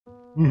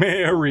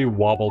Merry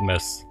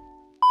Wobblemas.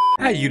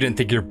 You didn't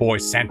think your boy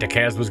Santa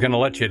Kaz was gonna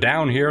let you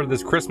down here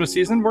this Christmas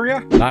season, were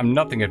ya? I'm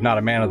nothing if not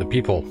a man of the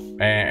people.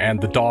 And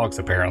the dogs,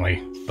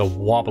 apparently. The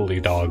Wobbly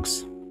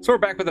Dogs. So we're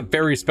back with a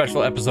very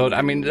special episode.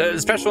 I mean,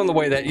 special in the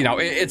way that, you know,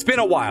 it's been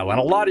a while, and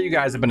a lot of you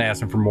guys have been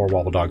asking for more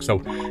Wobbledogs.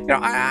 So, you know,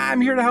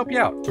 I'm here to help you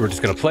out. We're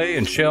just gonna play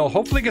and chill,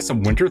 hopefully get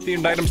some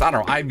winter-themed items. I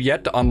don't know, I've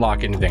yet to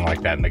unlock anything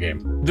like that in the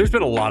game. There's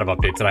been a lot of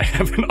updates that I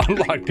haven't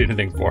unlocked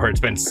anything for. It's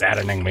been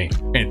saddening me.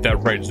 Ain't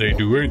that right,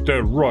 Zaydu? Ain't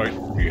that right?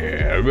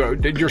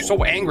 Yeah, you're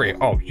so angry.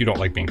 Oh, you don't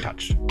like being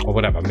touched. Well,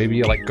 whatever, maybe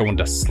you like going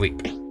to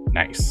sleep.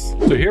 Nice.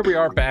 So here we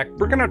are back.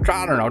 We're gonna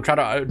try, I don't know, try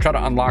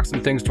to unlock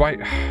some things.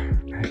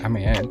 I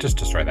mean, just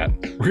destroy that.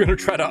 We're gonna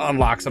try to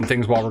unlock some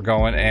things while we're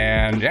going,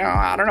 and yeah,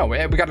 I don't know. We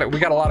got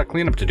a lot of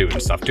cleanup to do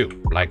and stuff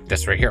too, like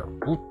this right here.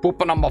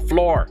 Pooping on my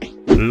floor.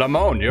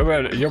 Lamone,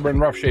 you're in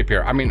rough shape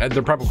here. I mean,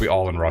 they're probably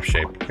all in rough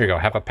shape. Here you go.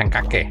 Have a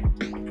pancake.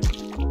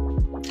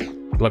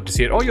 Love to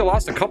see it. Oh, you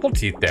lost a couple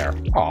teeth there.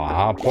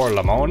 Aw, poor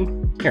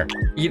Lamone. Here,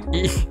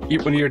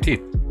 eat one of your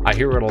teeth. I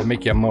hear it'll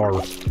make you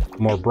more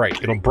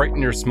bright. It'll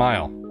brighten your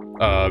smile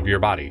of your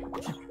body.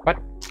 What?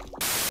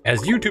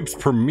 As YouTube's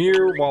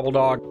premier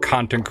Wobbledog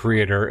content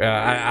creator,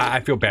 I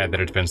feel bad that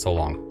it's been so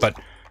long, but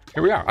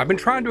here we are. I've been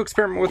trying to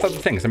experiment with other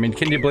things. I mean,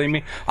 can you blame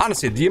me?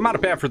 Honestly, the amount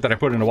of effort that I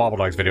put into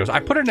Wobbledogs videos,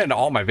 I put it into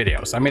all my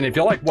videos. I mean, if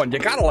you like one, you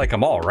gotta like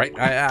them all, right?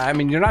 I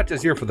mean, you're not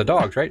just here for the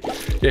dogs, right?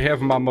 You have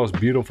my most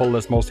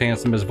beautifulest, most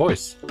handsomest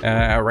voice.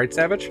 Right,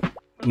 Savage?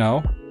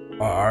 No?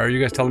 Are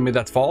you guys telling me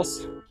that's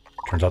false?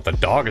 Turns out the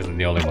dog isn't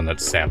the only one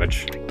that's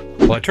savage.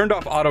 Well, I turned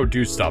off auto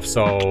do stuff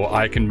so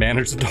I can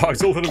manage the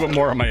dogs a little bit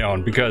more on my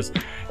own because,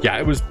 yeah,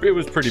 it was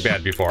pretty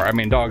bad before. I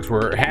mean, dogs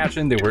were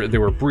hatching, they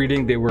were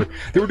breeding, they were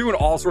doing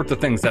all sorts of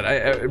things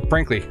that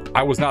frankly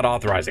I was not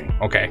authorizing.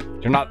 Okay,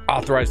 you're not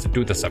authorized to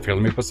do this stuff. Here,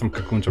 let me put some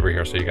cocoons over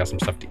here so you got some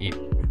stuff to eat.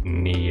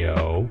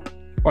 Neo.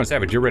 Come on,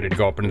 Savage, you're ready to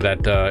go up into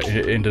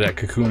that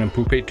cocoon and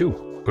poopate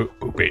too.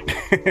 Poopate.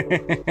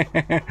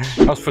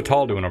 How's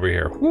Fatal doing over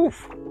here?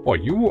 Woof. Boy,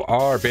 you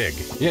are big.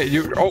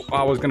 Yeah, oh,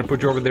 I was gonna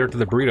put you over there to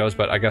the burritos,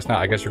 but I guess not.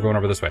 I guess you're going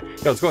over this way.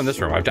 Yeah, let's go in this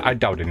room. I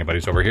doubt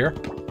anybody's over here.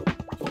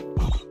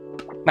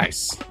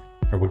 Nice.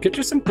 Here, we'll get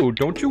you some food.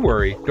 Don't you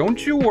worry.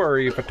 Don't you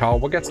worry, Fatal.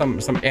 We'll get some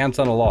ants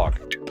on a log.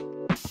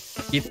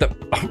 Eat the...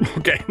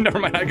 Okay, never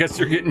mind. I guess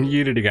you're getting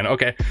yeeted again.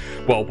 Okay.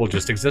 Well, we'll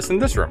just exist in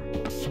this room.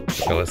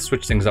 So let's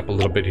switch things up a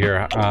little bit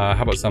here.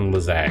 How about some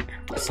lasag?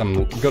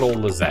 Some good old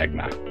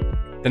lasagna.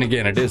 Then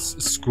again, it is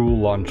school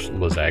lunch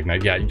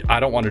lasagna. Yeah, I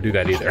don't want to do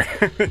that either.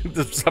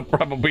 This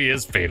probably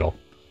is fatal.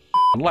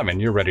 Lemon,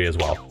 you're ready as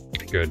well.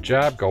 Good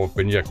job. Go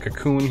open your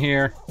cocoon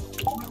here.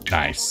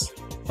 Nice.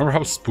 Remember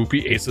how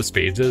spoopy Ace of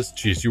Spades is?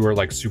 Jeez, you are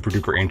like super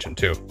duper ancient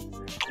too.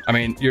 I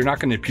mean, you're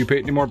not going to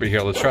pupate anymore, but here,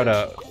 let's try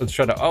to,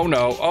 oh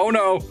no, oh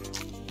no.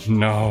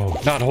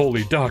 No, not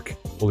Holy Duck.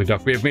 Holy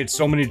Duck, we have made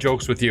so many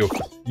jokes with you.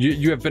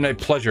 You have been a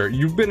pleasure.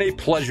 You've been a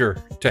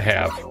pleasure to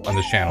have on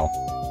this channel.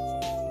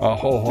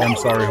 Oh, I'm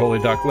sorry, Holy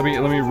Duck. Let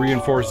me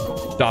reinforce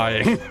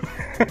dying.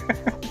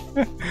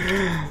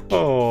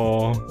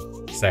 Oh,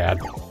 sad.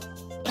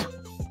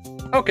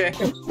 Okay,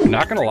 I'm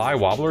not gonna lie,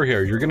 Wobbler,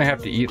 here, you're gonna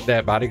have to eat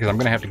that body because I'm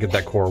gonna have to get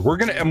that core. We're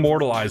gonna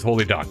immortalize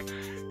Holy Duck.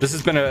 This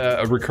has been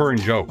a recurring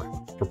joke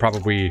for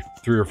probably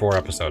 3 or 4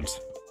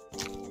 episodes.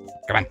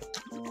 Come on.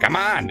 Come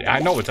on. I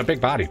know, it's a big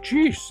body.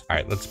 Jeez. All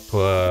right, let's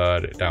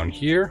put it down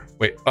here.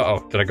 Wait,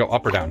 uh-oh, did I go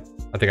up or down?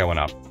 I think I went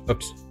up.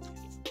 Oops.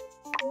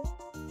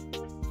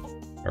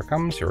 Here it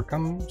comes, here it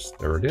comes.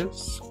 There it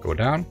is. Go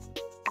down.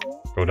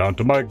 Go down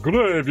to my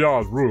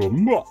graveyard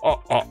room.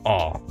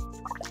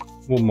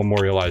 We'll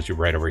memorialize you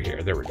right over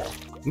here. There we go.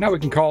 Now we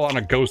can call on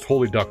a ghost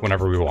Holy Duck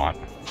whenever we want.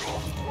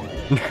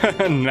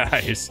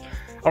 Nice.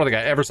 I don't think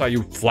I ever saw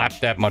you flap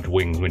that much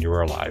wings when you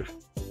were alive.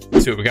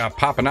 Let's see what we got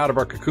popping out of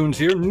our cocoons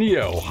here.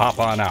 Neo, hop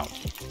on out.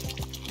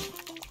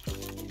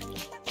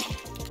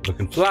 Look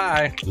and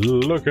fly.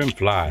 Look and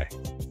fly.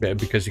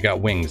 Because you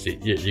got wings.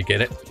 You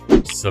get it?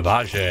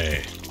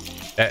 Sauvage.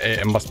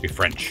 It must be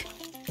French.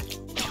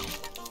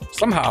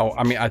 Somehow,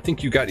 I mean, I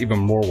think you got even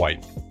more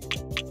white.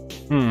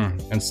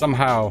 And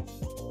somehow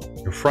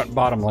your front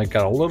bottom like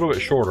got a little bit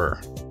shorter.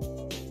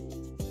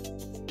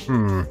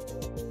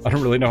 I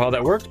don't really know how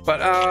that works,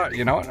 but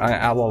you know what?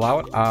 I'll allow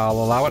it.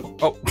 I'll allow it.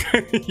 Oh,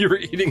 you were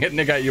eating it and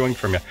it got yoinked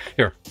from you.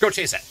 Here, go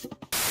chase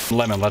it.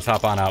 Lemon, let's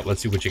hop on out.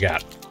 Let's see what you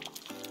got.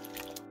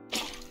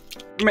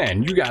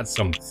 Man, you got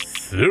some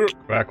thick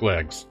back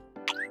legs.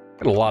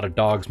 Got a lot of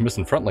dogs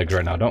missing front legs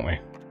right now, don't we?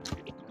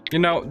 You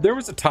know, there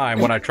was a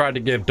time when I tried to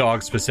give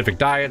dogs specific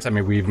diets. I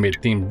mean, we've made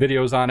themed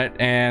videos on it,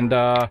 and,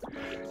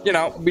 you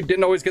know, we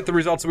didn't always get the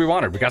results that we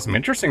wanted. We got some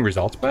interesting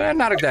results, but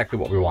not exactly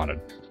what we wanted.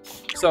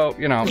 So,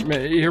 you know,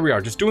 here we are,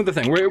 just doing the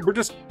thing. We're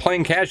just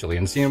playing casually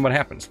and seeing what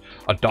happens.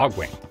 A dog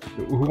wing.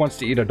 Who wants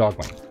to eat a dog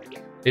wing?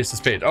 Ace of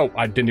Spades. Oh,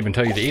 I didn't even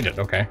tell you to eat it.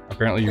 Okay.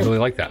 Apparently you really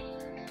like that.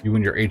 You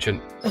and your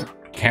ancient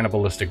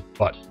cannibalistic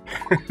butt.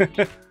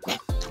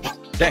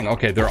 Dang,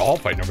 okay, they're all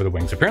fighting over the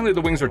wings. Apparently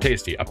the wings are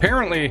tasty.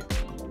 Apparently...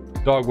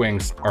 dog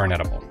wings are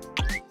inedible.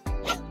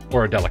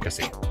 Or a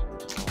delicacy.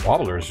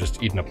 Wobbler is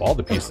just eating up all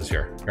the pieces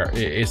here. Here,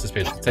 Ace of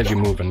Spades, let's have you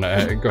move and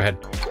go ahead.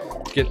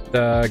 Get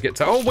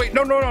to, oh wait,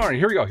 no,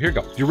 here we go.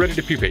 You're ready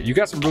to pupae. You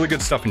got some really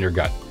good stuff in your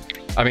gut.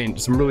 I mean,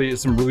 some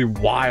really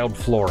wild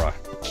flora.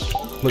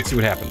 Let's see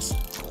what happens.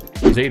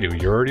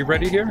 Zaydu, you're already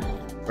ready here?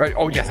 Right,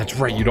 oh yeah, that's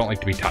right, you don't like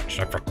to be touched.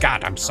 I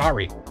forgot, I'm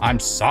sorry.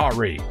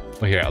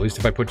 Well here, at least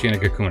if I put you in a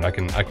cocoon, I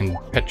can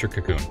pet your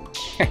cocoon.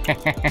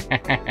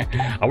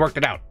 I worked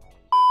it out.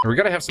 We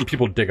gotta have some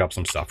people dig up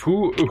some stuff.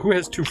 Who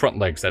has 2 front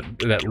legs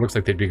that looks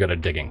like they'd be good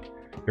at digging?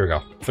 Here we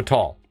go.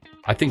 Fatal,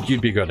 I think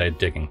you'd be good at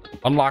digging.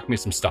 Unlock me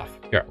some stuff.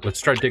 Here,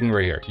 let's try digging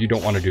right here. You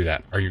don't want to do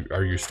that. Are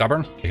you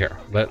stubborn? Here,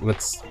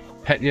 let's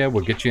pet you.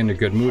 We'll get you in a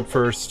good mood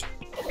first.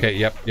 Okay,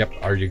 yep.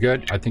 Are you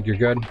good? I think you're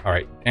good. All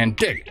right, and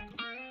dig.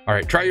 All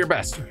right, try your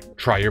best.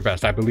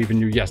 I believe in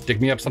you. Yes,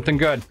 dig me up something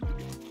good.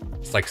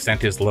 It's like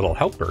Santa's little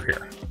helper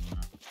here.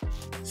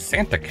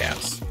 Santa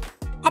cats.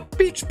 A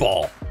beach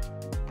ball.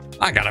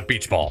 I got a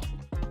beach ball.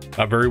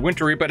 Not very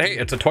wintry, but hey,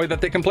 it's a toy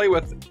that they can play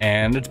with,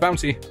 and it's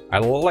bouncy. I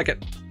like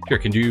it. Here,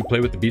 can you play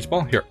with the beach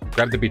ball? Here,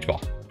 grab the beach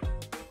ball.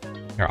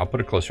 Here, I'll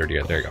put it closer to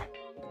you. There you go.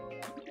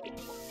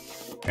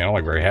 Man, I'm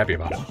like very happy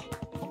about it.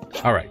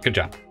 All right, good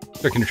job.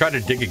 Here, can you try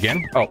to dig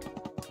again? Oh,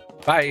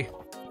 bye.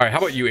 All right, how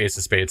about you, Ace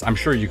of Spades? I'm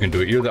sure you can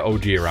do it. You're the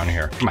OG around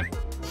here. Come on,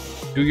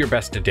 do your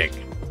best to dig.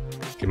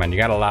 Come on, you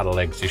got a lot of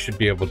legs. You should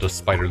be able to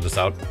spider this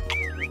out.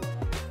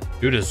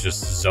 Dude is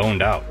just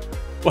zoned out.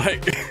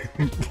 Like,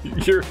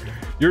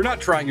 you're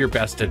not trying your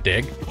best to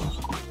dig.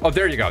 Oh,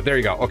 there you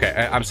go.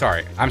 Okay, I'm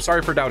sorry. I'm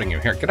sorry for doubting you.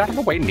 Here, get out of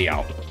the way,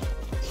 Neo.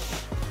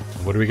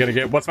 What are we gonna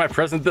get? What's my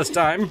present this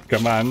time?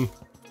 Come on.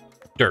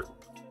 Dirt.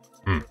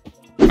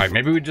 All right,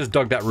 maybe we just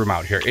dug that room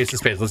out. Here, Ace of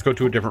Spades, let's go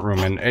to a different room.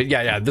 And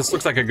yeah, this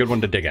looks like a good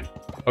one to dig in.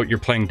 Oh, you're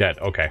playing dead.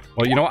 Okay.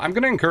 Well, you know what? I'm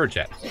gonna encourage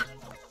that.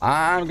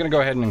 I'm gonna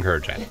go ahead and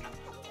encourage that.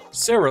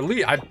 Sarah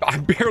Lee, I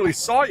barely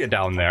saw you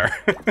down there.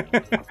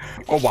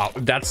 Oh, wow.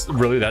 That's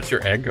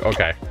your egg?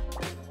 Okay.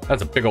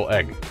 That's a big old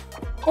egg.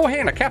 Oh, hey,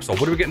 and a capsule.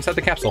 What do we get inside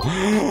the capsule?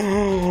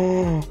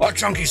 A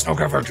chunky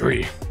snow-covered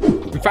tree.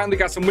 We finally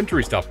got some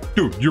wintry stuff.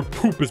 Dude, your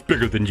poop is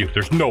bigger than you.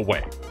 There's no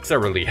way.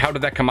 Sarah Lee, how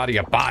did that come out of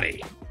your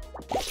body?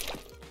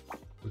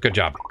 Good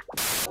job.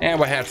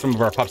 And we have some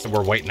of our pups that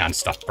we're waiting on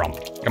stuff from.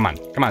 Come on,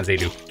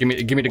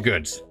 Zaydu. Give me the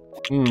goods.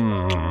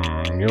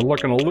 You're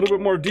looking a little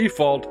bit more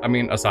default. I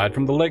mean, aside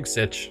from the leg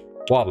sitch.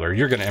 Wobbler,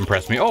 you're gonna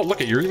impress me. Oh,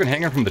 look, you're even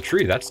hanging from the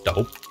tree. That's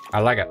dope. I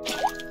like it.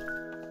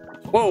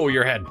 Whoa,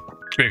 your head.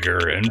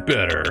 Bigger and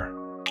better.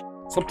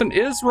 Something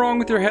is wrong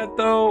with your head,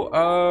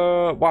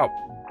 though.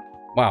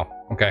 Wow.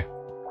 Okay.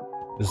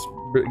 This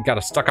got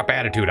a stuck-up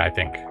attitude, I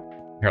think.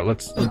 Here,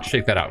 let's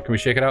shake that out. Can we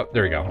shake it out?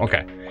 There we go.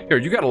 Okay. Here,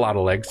 you got a lot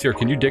of legs. Here,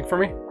 can you dig for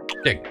me?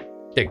 Dig.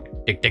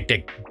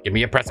 Give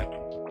me a present.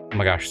 Oh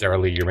my gosh, Sarah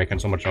Lee, you're making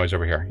so much noise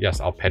over here. Yes,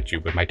 I'll pet you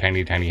with my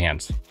tiny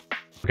hands.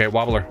 Okay,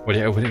 Wobbler, what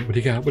do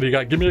you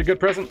got? Give me a good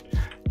present.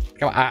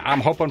 Come on, I'm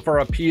hoping for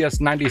a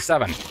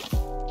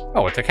PS97.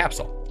 Oh, it's a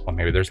capsule. Well,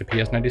 maybe there's a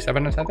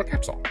PS97 inside the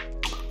capsule.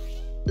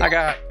 I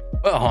got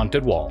a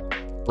haunted wall.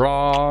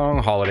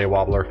 Wrong holiday,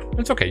 Wobbler.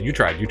 It's okay, you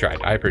tried.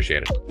 I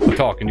appreciate it.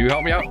 Talk, can you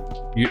help me out?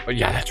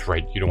 Yeah, that's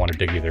right. You don't want to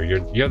dig either.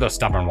 You're the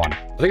stubborn one.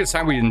 I think it's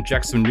time we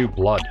inject some new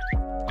blood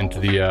into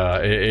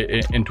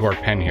the into our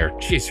pen here.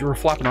 Jeez, you were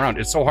flopping around.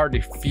 It's so hard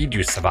to feed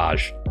you,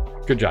 Savage.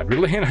 Good job. You're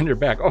laying on your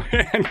back. Oh,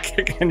 and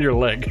kicking your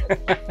leg.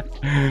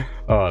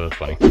 Oh, that's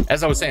funny.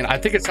 As I was saying, I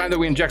think it's time that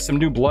we inject some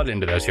new blood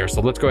into this here.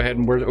 So let's go ahead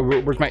and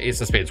where's my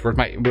Ace of Spades? Where's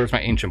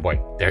my ancient boy?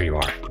 There you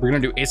are. We're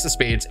gonna do Ace of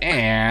Spades,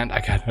 and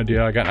I got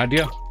an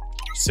idea.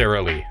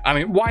 Sarah Lee. I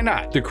mean, why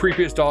not? The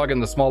creepiest dog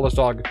and the smallest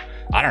dog.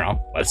 I don't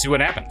know. Let's see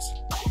what happens.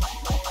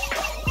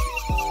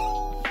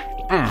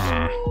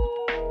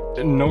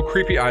 No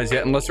creepy eyes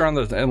yet, unless they're on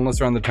the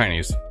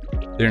tinies.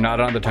 They're not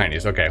on the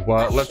tinies. Okay,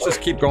 well, let's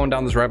just keep going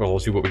down this rabbit hole,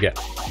 see what we get.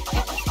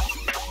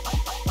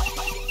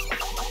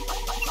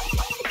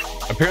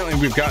 Apparently,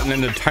 we've gotten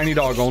into tiny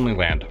dog only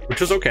land,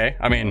 which is okay.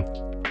 I mean,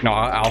 no,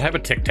 I'll have a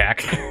Tic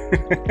Tac.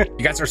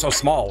 You guys are so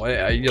small.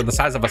 You're the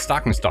size of a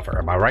stocking stuffer,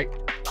 am I right?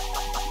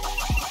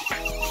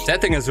 Sad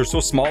thing is, they're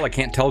so small, I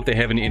can't tell if they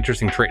have any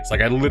interesting traits.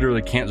 Like, I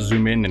literally can't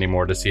zoom in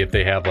anymore to see if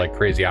they have, like,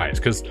 crazy eyes.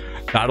 Because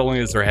not only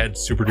is their head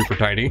super duper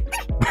tiny,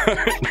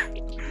 but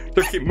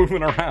they keep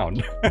moving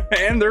around.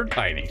 And they're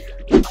tiny.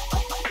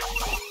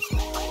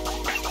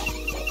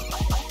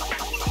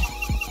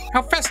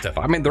 How festive.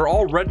 I mean, they're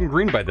all red and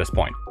green by this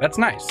point. That's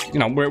nice. You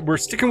know, we're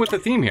sticking with the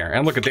theme here.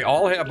 And look, they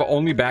all have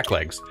only back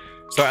legs.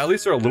 So at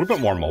least they're a little bit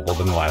more mobile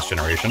than the last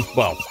generation.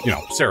 Well, you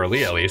know, Sarah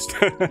Lee at least.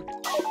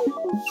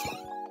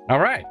 All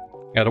right.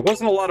 Yeah, there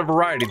wasn't a lot of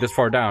variety this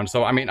far down,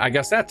 so I mean, I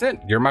guess that's it.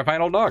 You're my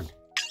final dog.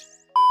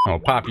 I'll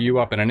pop you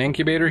up in an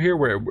incubator here.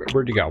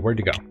 Where'd you go?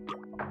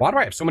 Why do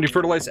I have so many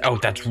fertilizers? Oh,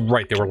 that's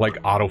right. They were like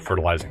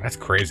auto-fertilizing. That's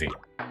crazy.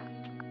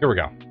 Here we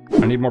go.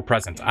 I need more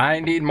presents.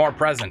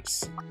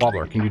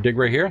 Wobbler, can you dig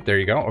right here? There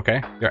you go. Okay.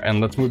 Yeah,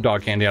 and let's move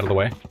Dog Candy out of the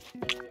way.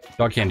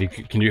 Dog Candy,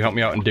 can you help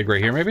me out and dig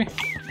right here, maybe?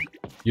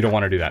 You don't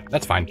want to do that.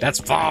 That's fine.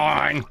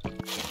 Wobbler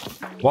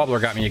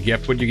got me a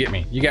gift. What'd you get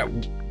me? You got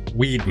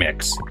weed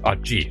mix. Oh,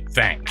 gee,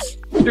 thanks.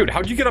 Dude,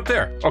 how'd you get up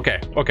there? Okay.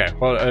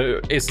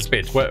 Well, Ace of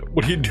Spades, what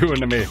are you doing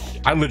to me?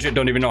 I legit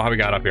don't even know how he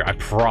got up here. I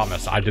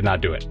promise I did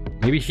not do it.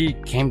 Maybe he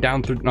came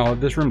down through... No,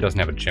 this room doesn't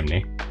have a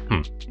chimney.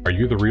 Are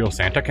you the real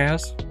Santa,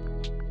 Kaz?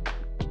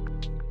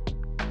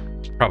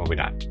 Probably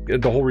not.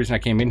 The whole reason I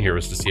came in here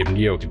was to see if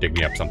Neo could dig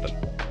me up something.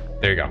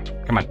 There you go.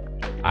 Come on.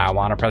 I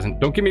want a present.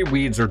 Don't give me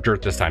weeds or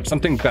dirt this time.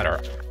 Something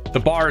better. The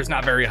bar is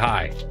not very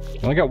high. I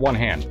only got one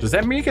hand. Does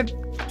that make it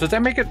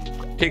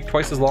take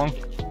twice as long?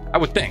 I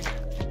would think.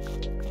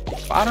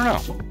 I don't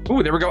know.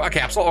 Ooh, there we go. A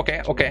capsule.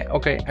 Okay.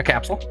 A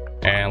capsule.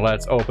 And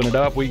let's open it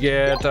up. We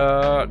get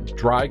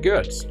dry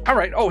goods. All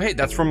right. Oh, hey,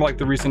 that's from like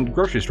the recent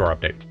grocery store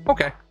update.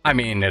 Okay. I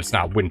mean, it's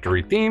not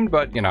wintry themed,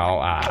 but you know,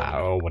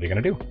 what are you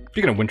gonna do?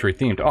 Speaking of wintry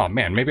themed, oh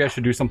man, maybe I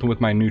should do something with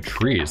my new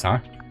trees, huh?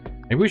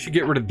 Maybe we should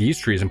get rid of these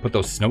trees and put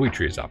those snowy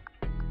trees up.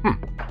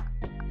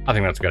 I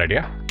think that's a good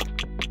idea.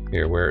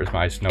 Here, where is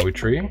my snowy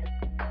tree?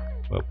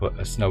 We'll put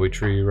a snowy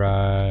tree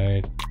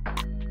right...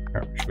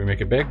 Should we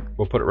make it big?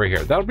 We'll put it right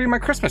here. That'll be my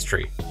Christmas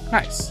tree.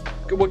 Nice.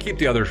 We'll keep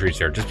the other trees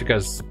here just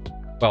because,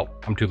 well,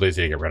 I'm too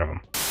lazy to get rid of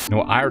them.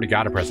 No, I already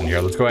got a present here.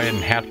 Let's go ahead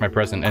and hatch my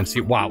present and see.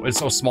 Wow, it's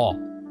so small.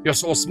 You're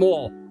so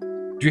small.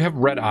 Do you have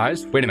red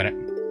eyes? Wait a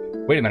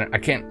minute. I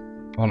can't...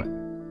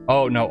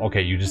 Oh, no.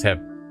 Okay, you just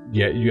have...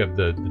 Yeah, you have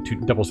the two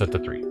double sets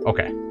of 3.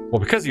 Okay. Well,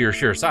 because of your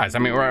sheer size, I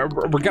mean, we're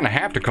gonna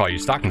have to call you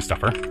Stocking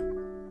Stuffer.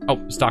 Oh,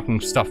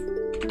 Stocking Stuffer.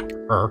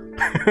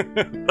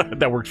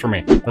 That works for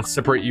me. Let's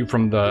separate you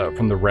from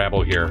the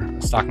rabble here.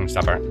 Stocking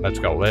Stuffer. Let's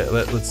go.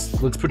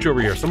 Let's put you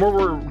over here.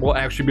 Somewhere we'll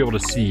actually be able to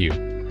see you.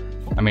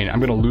 I mean, I'm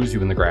gonna lose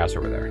you in the grass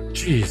over there.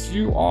 Jeez,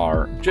 you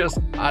are just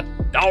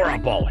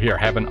adorable. Here,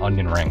 have an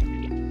onion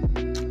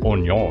ring.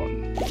 Onion.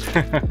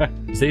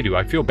 Zaydu,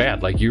 I feel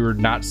bad. Like, you're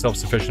not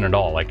self-sufficient at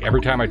all. Like,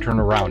 every time I turn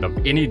around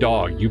of any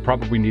dog, you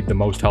probably need the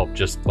most help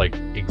just, like,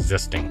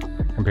 existing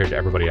compared to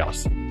everybody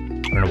else. I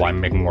don't know why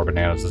I'm making more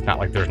bananas. It's not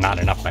like there's not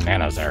enough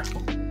bananas there.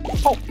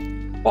 Oh,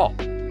 Ball.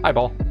 Hi,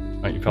 Ball.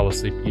 Oh, you fell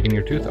asleep eating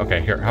your tooth?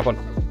 Okay, here, how about...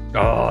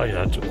 Oh,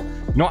 yeah.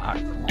 No,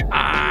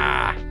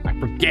 I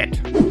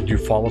forget. Did you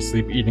fall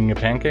asleep eating a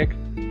pancake?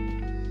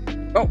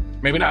 Oh,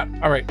 maybe not.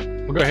 All right,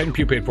 well, go ahead and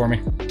pupate for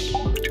me.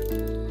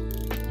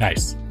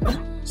 Nice.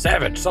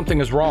 Savage,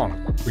 something is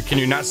wrong. Can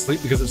you not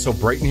sleep because it's so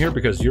bright in here?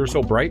 Because you're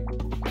so bright?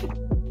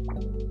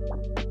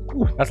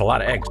 Ooh, that's a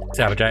lot of eggs.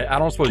 Savage, I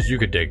don't suppose you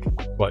could dig.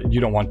 Well, you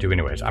don't want to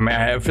anyways. I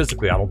mean,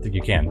 physically, I don't think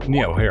you can.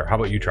 Neo, here, how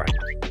about you try?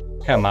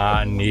 Come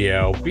on,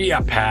 Neo, be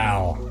a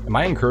pal. Am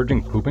I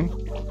encouraging pooping?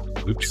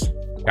 Oops.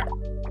 Yeah.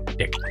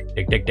 Dig.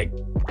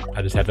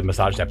 I just had to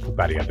massage that poop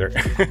out of you there.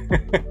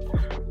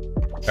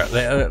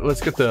 Right,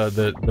 let's get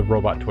the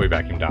robot toy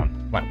vacuum down.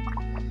 Come on.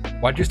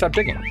 Why'd you stop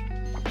digging?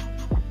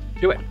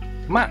 Do it.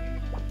 Come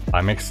on.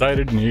 I'm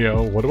excited,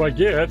 Neo. What do I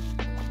get?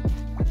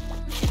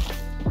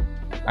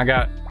 I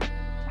got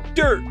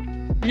dirt.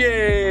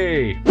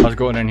 Yay! I was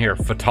going in here.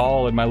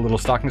 Fatal in my little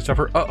stocking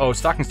stuffer. Uh-oh,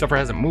 stocking stuffer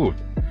hasn't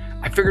moved.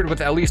 I figured with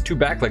at least 2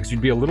 back legs,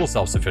 you'd be a little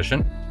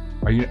self-sufficient.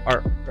 Are you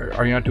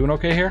not doing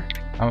okay here?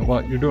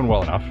 Well, you're doing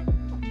well enough.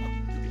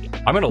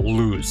 I'm gonna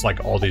lose,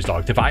 like, all these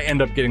dogs. If I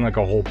end up getting, like,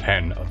 a whole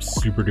pen of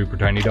super-duper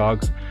tiny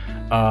dogs,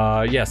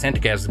 yeah,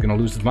 Santa Kaz is gonna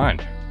lose his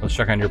mind. Let's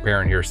check on your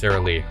parent here, Sarah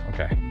Lee.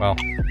 Okay, well,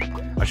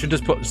 I should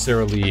just put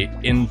Sarah Lee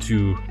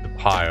into the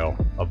pile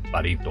of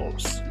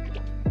burritos.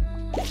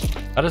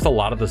 That is a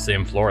lot of the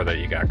same flora that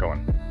you got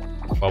going.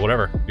 Well,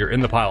 whatever. You're in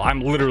the pile.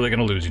 I'm literally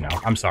gonna lose you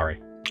now. I'm sorry.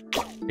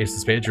 Ace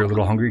of Spades, you're a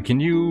little hungry. Can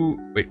you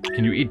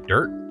eat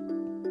dirt?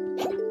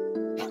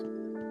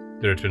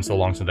 Dude, it's been so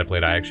long since I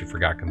played, I actually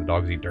forgot. Can the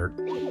dogs eat dirt?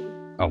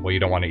 Oh, well, you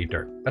don't want to eat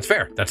dirt. That's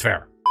fair. That's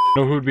fair.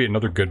 You know who would be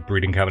another good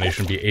breeding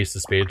combination? Would be Ace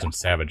of Spades and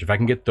Savage. If I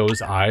can get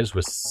those eyes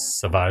with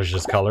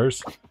Savage's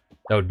colors,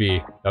 that would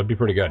be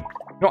pretty good.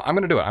 No, I'm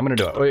gonna do it.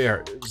 Oh,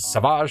 here,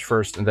 Savage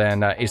first, and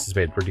then Ace of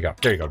Spades. Where'd you go?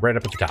 There you go, right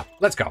up at the top.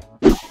 Let's go.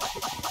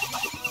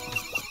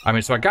 I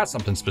mean, so I got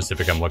something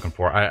specific I'm looking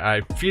for.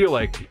 I feel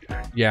like,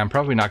 yeah, I'm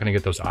probably not gonna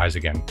get those eyes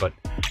again, but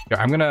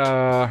yeah, I'm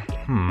gonna,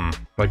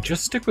 do I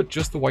just stick with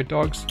just the white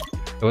dogs?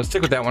 So let's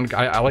stick with that one.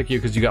 I like you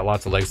because you got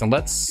lots of legs, and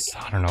let's,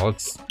 I don't know,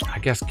 let's, I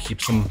guess, keep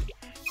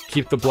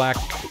the black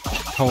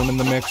tone in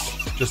the mix,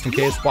 just in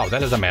case. Wow,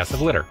 that is a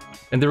massive litter.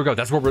 And there we go,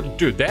 that's what we're,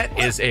 dude, that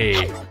is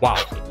a, wow,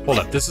 hold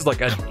up, this is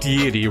like a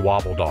deity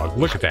wobble dog.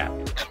 Look at that.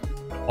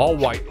 All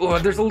white. Oh,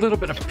 there's a little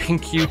bit of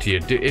pink hue to you.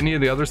 Do any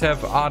of the others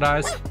have odd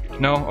eyes?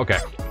 No? Okay.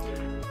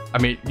 I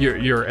mean,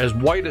 you're as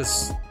white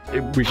as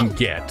we can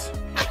get.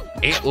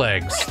 8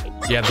 legs.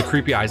 You have the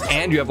creepy eyes,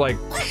 and you have like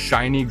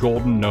shiny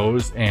golden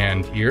nose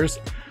and ears.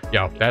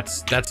 Yo,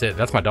 that's it.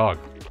 That's my dog.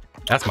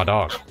 That's my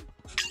dog.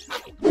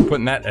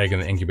 Putting that egg in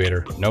the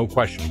incubator. No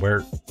question.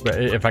 Where,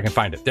 if I can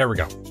find it. There we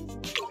go.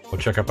 We'll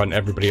check up on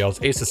everybody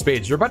else. Ace of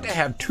Spades, you're about to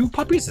have 2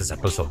 puppies this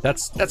episode.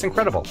 That's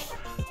incredible.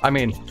 I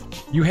mean,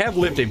 you have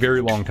lived a very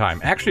long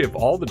time. Actually, of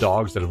all the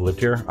dogs that have lived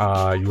here,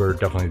 you are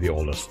definitely the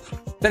oldest.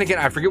 Then again,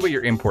 I forget what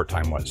your import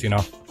time was, you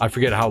know? I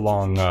forget how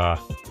long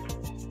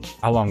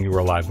you were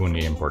alive when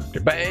you imported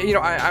it. But, you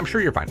know, I'm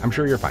sure you're fine. I'm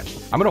sure you're fine.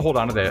 I'm going to hold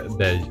on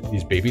to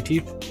these baby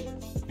teeth,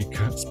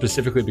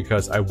 specifically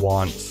because I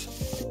want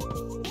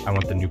I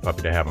want the new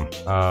puppy to have them.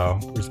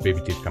 Where's the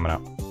baby teeth coming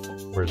out?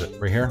 Where is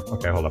it? Right here?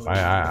 Okay, hold up.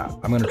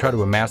 I'm gonna try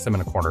to amass them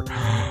in a corner.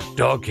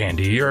 Dog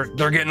candy,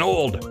 they're getting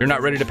old. You're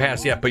not ready to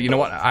pass yet, but you know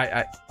what?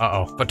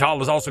 Uh-oh.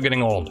 Fatal is also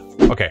getting old.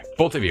 Okay,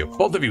 both of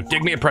you,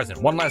 dig me a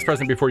present. One last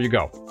present before you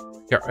go.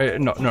 Here,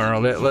 no.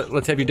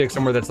 Let's have you dig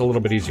somewhere that's a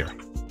little bit easier.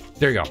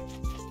 There you go.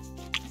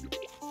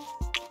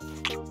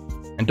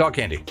 And dog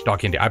candy,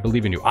 I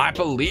believe in you. I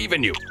believe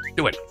in you.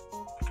 Do it.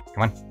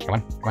 Come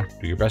on.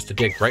 Do your best to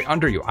dig right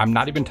under you. I'm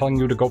not even telling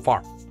you to go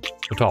far.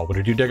 Fatal, what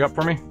did you dig up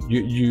for me?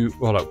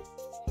 Hold up.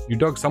 You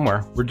dug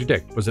somewhere. Where'd you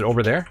dig? Was it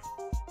over there?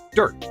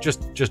 Dirt.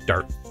 Just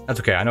dirt. That's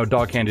okay. I know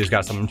dog candy's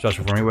got something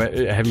special for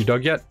me. Have you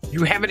dug yet?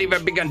 You haven't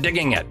even begun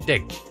digging yet.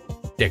 Dig.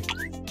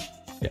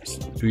 Yes.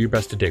 Do your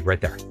best to dig right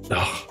there.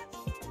 Ugh.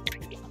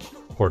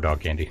 Poor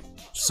dog candy.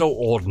 So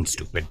old and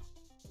stupid.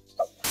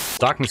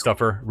 Stocking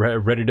stuffer,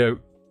 ready to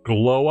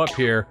glow up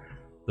here.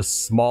 The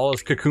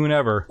smallest cocoon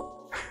ever.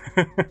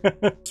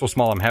 So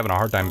small, I'm having a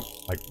hard time,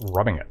 like,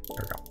 rubbing it.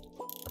 There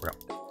we go.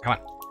 Come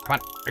on.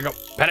 There you go.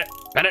 Pet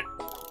it.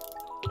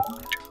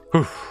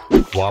 Whew.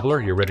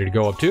 Wobbler, you're ready to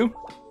go up too?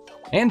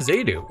 And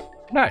Zaydu.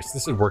 Nice,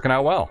 this is working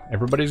out well.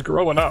 Everybody's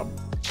growing up.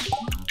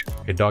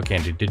 Okay, dog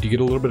candy, did you get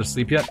a little bit of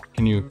sleep yet?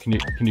 Can you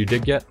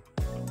dig yet?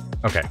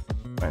 Okay,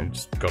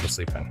 just go to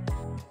sleep then.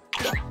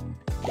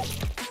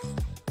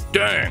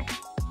 Dang!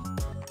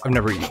 I've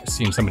never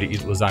seen somebody eat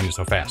lasagna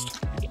so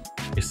fast.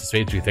 It's the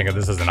stage you think of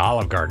this as an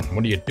Olive Garden.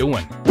 What are you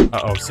doing?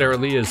 Uh-oh, Sarah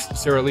Lee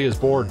is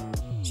bored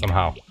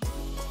somehow.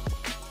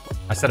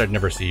 I said I'd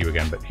never see you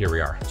again, but here we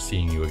are,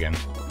 seeing you again.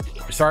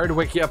 Sorry to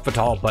wake you up,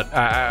 Fatal, but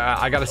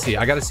I gotta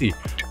see.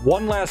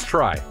 One last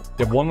try.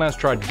 You have one last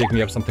try to dig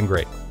me up something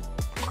great.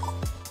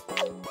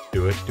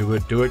 Do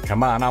it.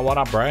 Come on, I want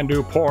a brand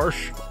new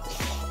Porsche.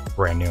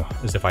 Brand new,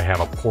 as if I have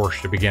a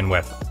Porsche to begin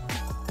with.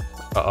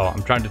 Uh-oh,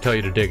 I'm trying to tell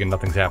you to dig and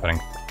nothing's happening.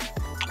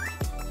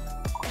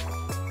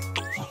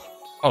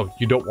 Oh,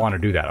 you don't want to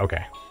do that.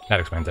 Okay, that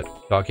explains it.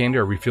 Dog candy,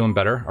 are we feeling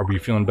better? Are we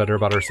feeling better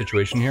about our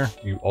situation here?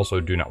 You also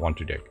do not want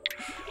to dig.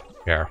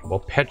 Here, we'll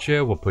pet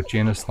you. We'll put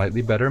you in a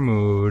slightly better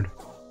mood.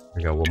 There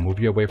we go. We'll move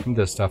you away from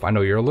this stuff. I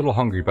know you're a little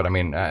hungry, but I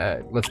mean,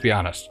 let's be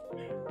honest.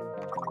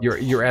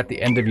 You're at the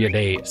end of your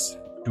days.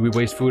 Do we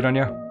waste food on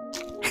you?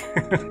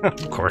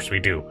 Of course we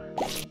do.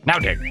 Now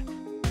dig.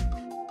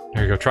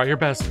 There you go. Try your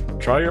best.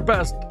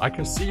 I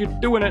can see you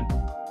doing it.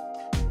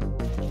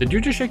 Did you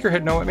just shake your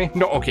head no at me?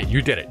 No. Okay,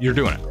 you did it. You're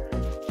doing it.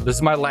 This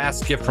is my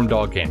last gift from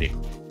Dog Candy.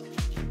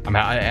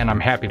 I'm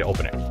happy to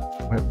open it.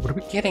 What are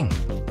we getting?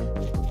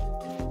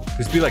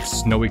 This would be like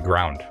snowy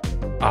ground.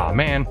 Aw,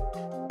 man.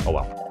 Oh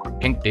well.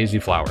 Pink daisy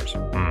flowers.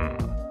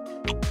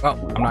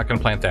 Well, I'm not gonna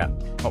plant that.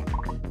 Oh,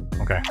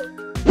 okay.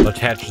 Let's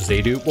attach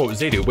Zaydu. Whoa,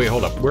 Zaydu, wait,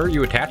 hold up. Where are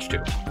you attached to?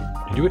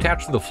 Did you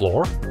attach to the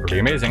floor? Pretty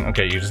amazing.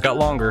 Okay, you just got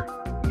longer.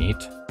 Neat.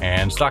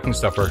 And stocking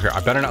stuffer here. I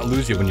better not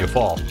lose you when you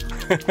fall.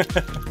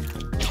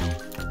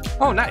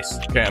 Oh, nice.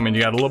 Okay, I mean,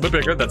 you got a little bit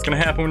bigger. That's gonna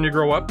happen when you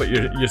grow up, but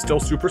you're still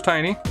super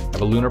tiny. I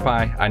have a lunar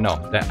pie. I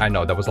know.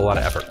 That was a lot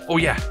of effort. Oh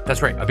yeah,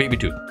 that's right. A baby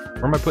tooth.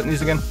 Where am I putting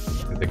these again?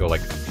 They go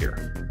like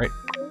here, right?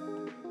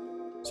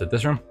 Is it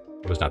this room?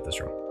 It was not this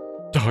room.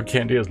 Dog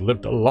Candy has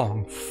lived a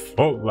long,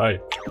 full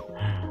life.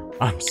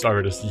 I'm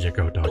sorry to see you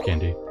go, Dog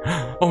Candy.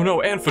 Oh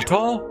no, and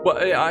Fatal? Well,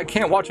 I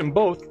can't watch them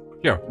both.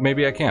 Here,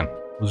 maybe I can.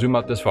 We'll zoom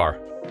out this far.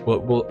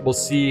 We'll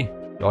see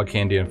Dog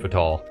Candy and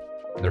Fatal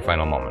in their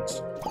final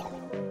moments.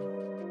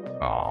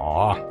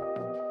 Aww.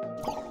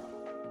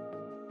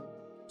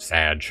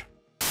 Sag.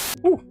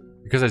 Ooh,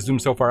 because I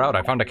zoomed so far out,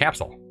 I found a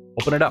capsule.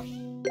 Open it up.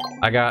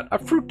 I got a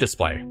fruit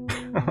display.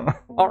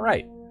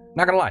 Alright.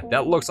 Not gonna lie,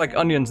 that looks like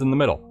onions in the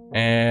middle.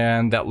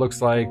 And that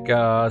looks like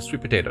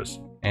sweet potatoes.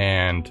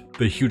 And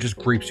the hugest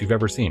grapes you've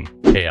ever seen.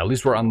 Hey, at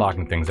least we're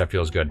unlocking things. That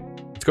feels good.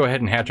 Let's go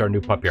ahead and hatch our new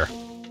pup here.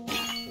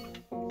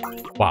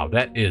 Wow,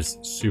 that is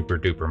super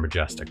duper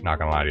majestic. Not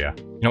gonna lie to you.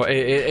 You know,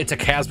 it's a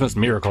Kazzerx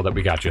miracle that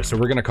we got you. So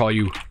we're gonna call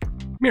you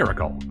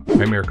Miracle.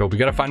 Okay, Miracle. We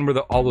gotta find where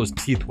all those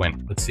teeth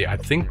went. Let's see. I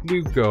think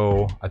we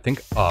go. I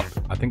think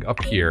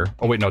up here.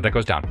 Oh wait, no, that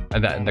goes down.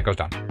 And that goes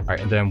down. All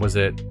right, and then was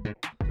it?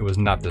 It was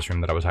not this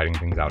room that I was hiding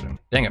things out in.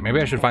 Dang it. Maybe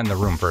I should find the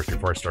room first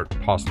before I start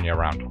tossing you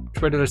around.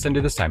 Which way did I send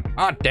you this time?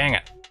 Ah, dang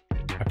it.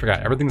 I forgot.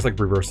 Everything's like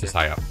reversed this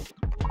high up.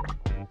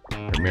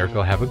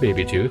 Miracle have a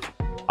baby tooth.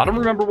 I don't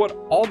remember what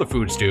all the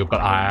foods do,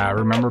 but I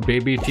remember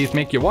baby teeth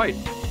make you white.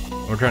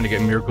 We're trying to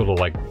get Miracle to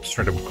like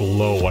sort of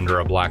glow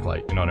under a black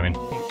light. You know what I mean?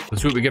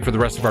 Let's see what we get for the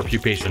rest of our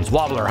pupations.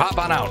 Wobbler, hop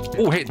on out.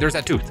 Oh, hey, there's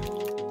that tooth.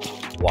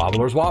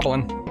 Wobbler's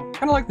wobbling.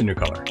 Kind of like the new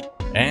color.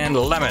 And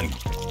lemon.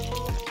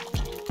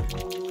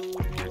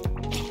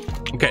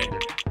 Okay,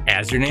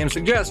 as your name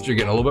suggests, you're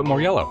getting a little bit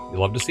more yellow. You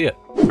love to see it.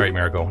 All right,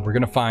 Miracle, we're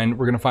gonna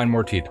find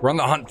more teeth. We're on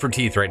the hunt for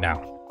teeth right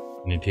now.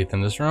 Any teeth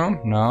in this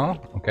room?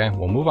 No? Okay,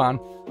 we'll move on.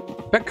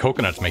 I bet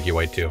coconuts make you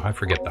white too. I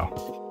forget though.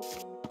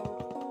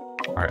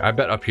 All right, I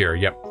bet up here.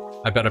 Yep,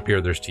 I bet up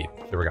here there's teeth.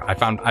 There we go. I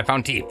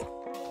found teeth.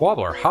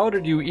 Wobbler, how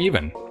did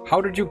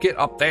you get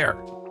up there?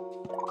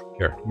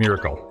 Here,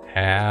 Miracle,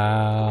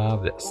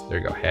 have this. There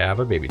you go. Have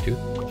a baby tooth.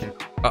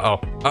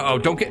 Uh-oh.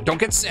 Don't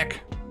get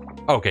sick.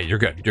 Okay, you're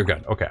good. You're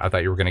good. Okay, I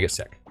thought you were gonna get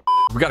sick.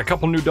 We got a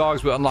couple new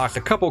dogs, we unlocked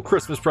a couple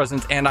Christmas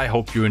presents, and I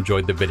hope you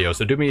enjoyed the video.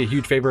 So do me a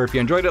huge favor, if you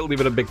enjoyed it,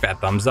 leave it a big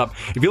fat thumbs up.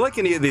 If you like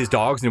any of these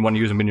dogs and you want to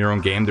use them in your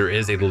own game, there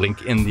is a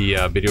link in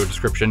the video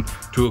description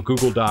to a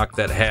Google Doc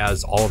that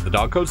has all of the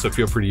dog codes, so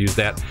feel free to use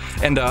that.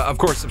 And of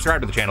course,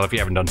 subscribe to the channel if you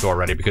haven't done so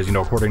already, because, you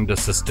know, according to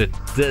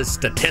the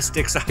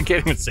statistics, I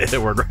can't even say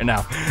that word right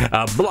now,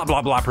 blah,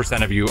 blah, blah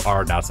 % of you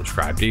are now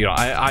subscribed. You know,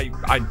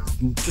 I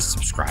just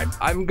subscribe.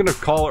 I'm gonna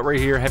call it right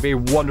here. Have a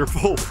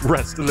wonderful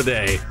rest of the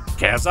day.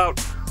 Kaz out.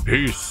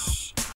 Peace.